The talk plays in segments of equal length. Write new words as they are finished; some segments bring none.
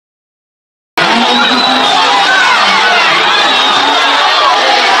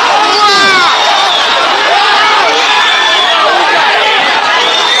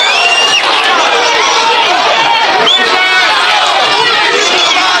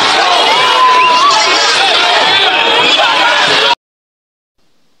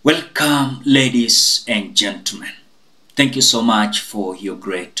Welcome, ladies and gentlemen. Thank you so much for your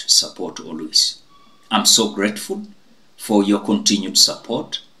great support always. I'm so grateful for your continued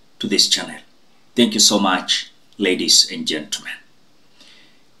support to this channel. Thank you so much, ladies and gentlemen.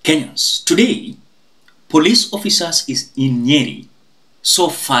 Kenyans, today, police officers in Nyeri saw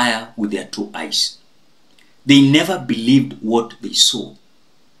fire with their two eyes. They never believed what they saw.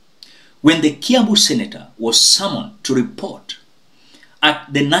 When the Kiambu senator was summoned to report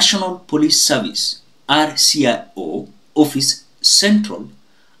at the National Police Service RCIO Office Central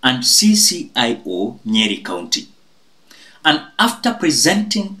and CCIO Nyeri County, and after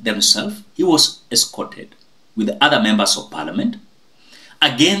presenting themselves, he was escorted with other members of parliament.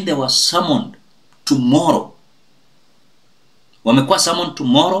 Again, they were summoned tomorrow. Wamekuwa summoned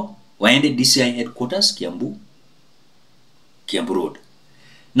tomorrow, waende DCI headquarters, Kiambu Road.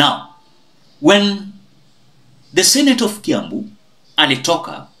 Now, when the Senate of Kiambu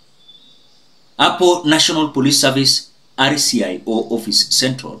alitoka hapo National Police Service RCIO Office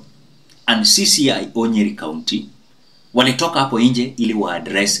Central and CCIO Nyeri County, walitoka hapo nje ili wa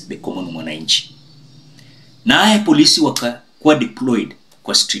address the common mwananchi. Naye polisi wakakuwa deployed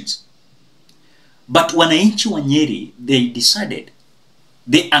kwa streets. But wananchi wa Nyeri, they decided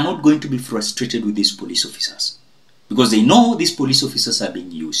they are not going to be frustrated with these police officers because they know these police officers are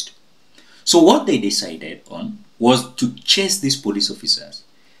being used. So what they decided on was to chase these police officers,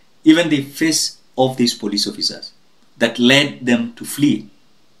 even the face of these police officers that led them to flee,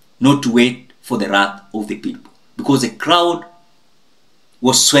 not to wait for the wrath of the people, because the crowd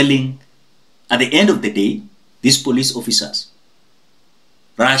was swelling. At the end of the day, these police officers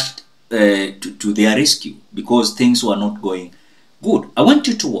rushed to their rescue because things were not going good. I want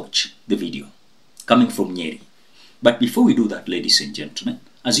you to watch the video coming from Nyeri. But before we do that, ladies and gentlemen,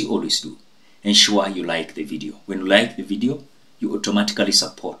 as you always do, ensure you like the video. When you like the video, you automatically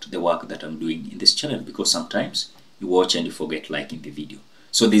support the work that I'm doing in this channel, because sometimes you watch and you forget liking the video.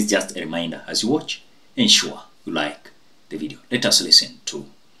 So this is just a reminder, as you watch, ensure you like the video. Let us listen to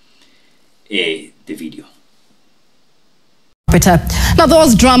the video. Now there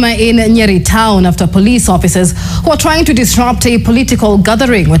was drama in Nyeri town after police officers who were trying to disrupt a political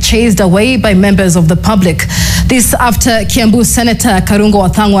gathering were chased away by members of the public. This after Kiambu Senator Karungo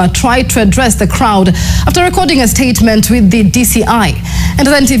Wathangwa tried to address the crowd after recording a statement with the DCI. And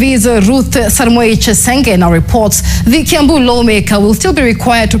then TV's Ruth Sarmoi Chesenge now reports the Kiambu lawmaker will still be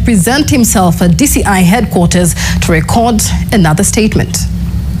required to present himself at DCI headquarters to record another statement.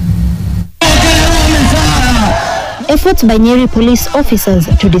 Efforts by Nyeri police officers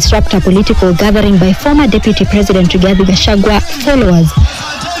to disrupt a political gathering by former Deputy President Gachagua followers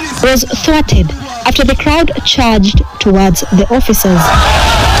was thwarted after the crowd charged towards the officers.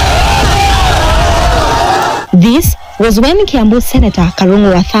 This was when Kiambu Senator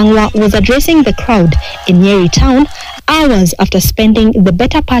Karungo Wathangwa was addressing the crowd in Nyeri town hours after spending the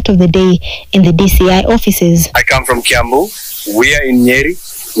better part of the day in the DCI offices. I come from Kiambu. We are in Nyeri.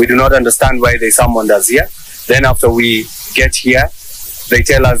 We do not understand why they summoned us here. Then after we get here, they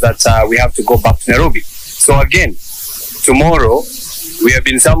tell us that we have to go back to Nairobi. So again, tomorrow, we have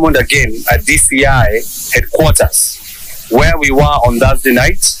been summoned again at DCI headquarters, where we were on Thursday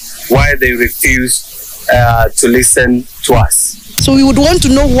night, why they refused to listen to us. So we would want to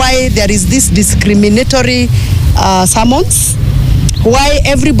know why there is this discriminatory summons, why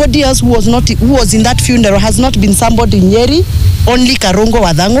everybody else who was in that funeral has not been summoned in Nyeri, only Karungo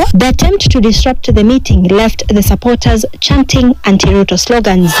Wathangwa. The attempt to disrupt the meeting left the supporters chanting anti-Ruto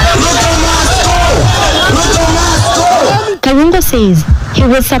slogans. Karungo says he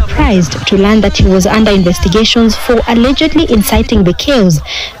was surprised to learn that he was under investigations for allegedly inciting the chaos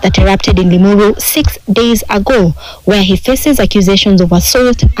that erupted in Limuru 6 days ago, where he faces accusations of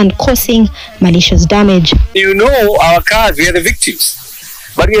assault and causing malicious damage. You know, our cars, we are the victims.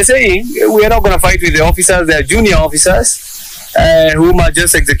 But we are saying we are not going to fight with the officers, they are junior officers whom are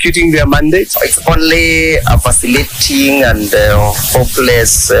just executing their mandates. It's only a vacillating and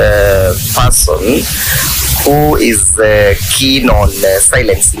hopeless person who is keen on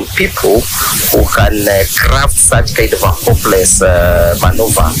silencing people who can craft such kind of a hopeless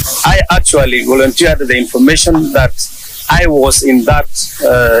maneuver. I actually volunteered the information that I was in that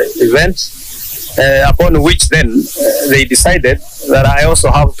event, upon which then they decided that I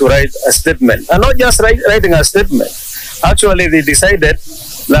also have to write a statement. And not just writing a statement. Actually, they decided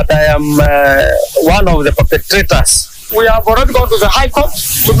that I am one of the perpetrators. We have already gone to the High Court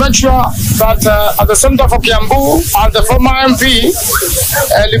to make sure that at the center for Kiambu and the former MP,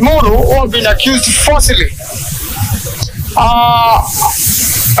 Limuru, who have been accused falsely,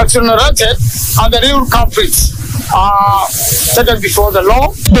 exonerated, and the real culprits. are taken before the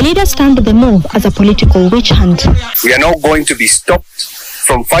law. The leaders termed the move as a political witch hunt. We are not going to be stopped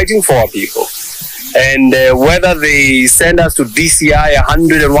from fighting for our people. And whether they send us to DCI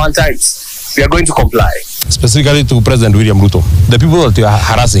 101 times, we are going to comply. Specifically to President William Ruto, the people that you are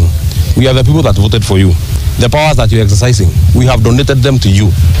harassing, we are the people that voted for you. The powers that you're exercising, we have donated them to you.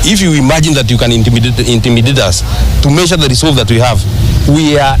 If you imagine that you can intimidate us to measure the resolve that we have,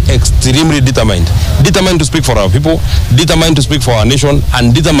 we are extremely determined. Determined to speak for our people, determined to speak for our nation,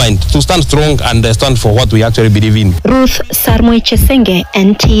 and determined to stand strong and stand for what we actually believe in. Ruth Sarmoi Chesenge,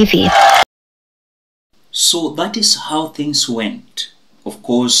 NTV. So that is how things went, of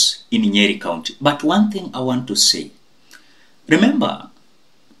course, in Nyeri County. But one thing I want to say, remember,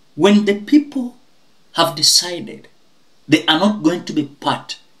 when the people have decided they are not going to be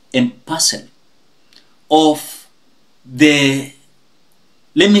part and parcel of the,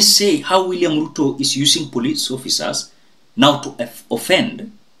 let me say, how William Ruto is using police officers now to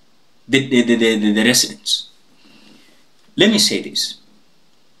offend the residents. Let me say this.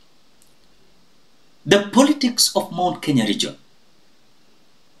 The politics of Mount Kenya region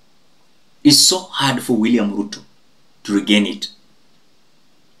is so hard for William Ruto to regain it.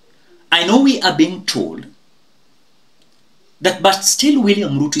 I know we are being told that, but still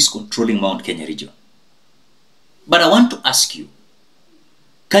William Ruto is controlling Mount Kenya region. But I want to ask you,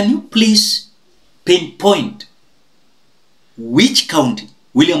 can you please pinpoint which county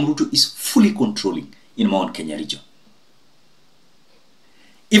William Ruto is fully controlling in Mount Kenya region?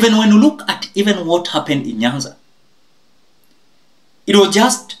 Even when you look at even what happened in Nyanza, it was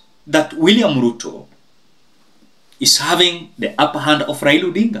just that William Ruto is having the upper hand of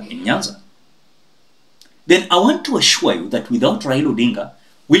Raila Odinga in Nyanza. Then I want to assure you that without Raila Odinga,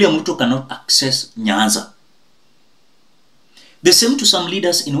 William Ruto cannot access Nyanza. The same to some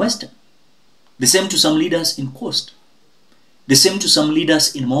leaders in Western. The same to some leaders in Coast. The same to some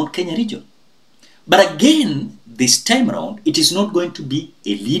leaders in Mount Kenya region. But again, this time around, it is not going to be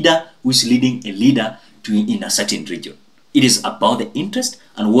a leader who is leading a leader in a certain region. It is about the interest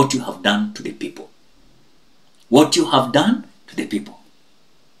and what you have done to the people. What you have done to the people.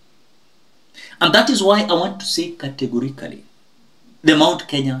 And that is why I want to say categorically, the Mount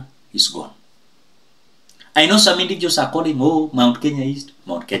Kenya is gone. I know some individuals are calling, oh, Mount Kenya East,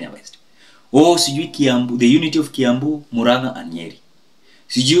 Mount Kenya West. Oh, sijui Kiambu, the unity of Kiambu, Murang'a and Nyeri.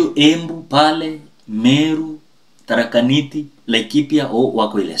 Sijui Embu, Pale, Meru, Tarakaniti, Laikipia, or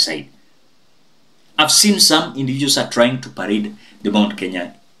wako ile side. I've seen some individuals are trying to parade the Mount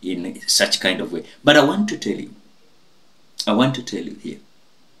Kenya in such kind of way. But I want to tell you here,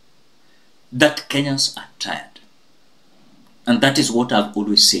 that Kenyans are tired. And that is what I've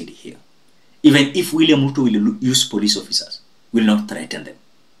always said here. Even if William Ruto will use police officers, will not threaten them.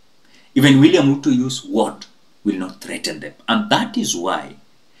 Even William Ruto use what will not threaten them. And that is why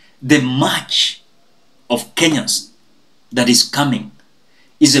the march of Kenyans that is coming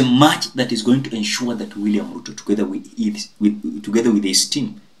is a march that is going to ensure that William Ruto, together with his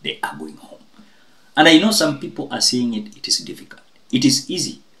team, they are going home. And I know some people are saying it is difficult. It is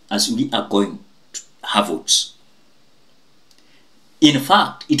easy as we are going to have votes. In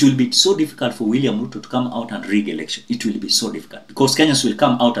fact, it will be so difficult for William Ruto to come out and rig election. It will be so difficult because Kenyans will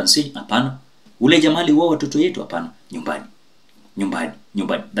come out and say, hapana, ule jamali wa watoto yetu, hapana, nyumbani, nyumbani,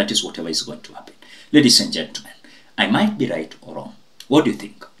 nyumbani. That is whatever is going to happen. Ladies and gentlemen, I might be right or wrong. What do you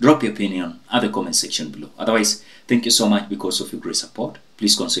think? Drop your opinion at the comment section below. Otherwise, thank you so much because of your great support.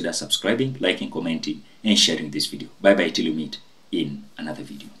 Please consider subscribing, liking, commenting, and sharing this video. Bye bye till you meet in another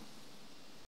video.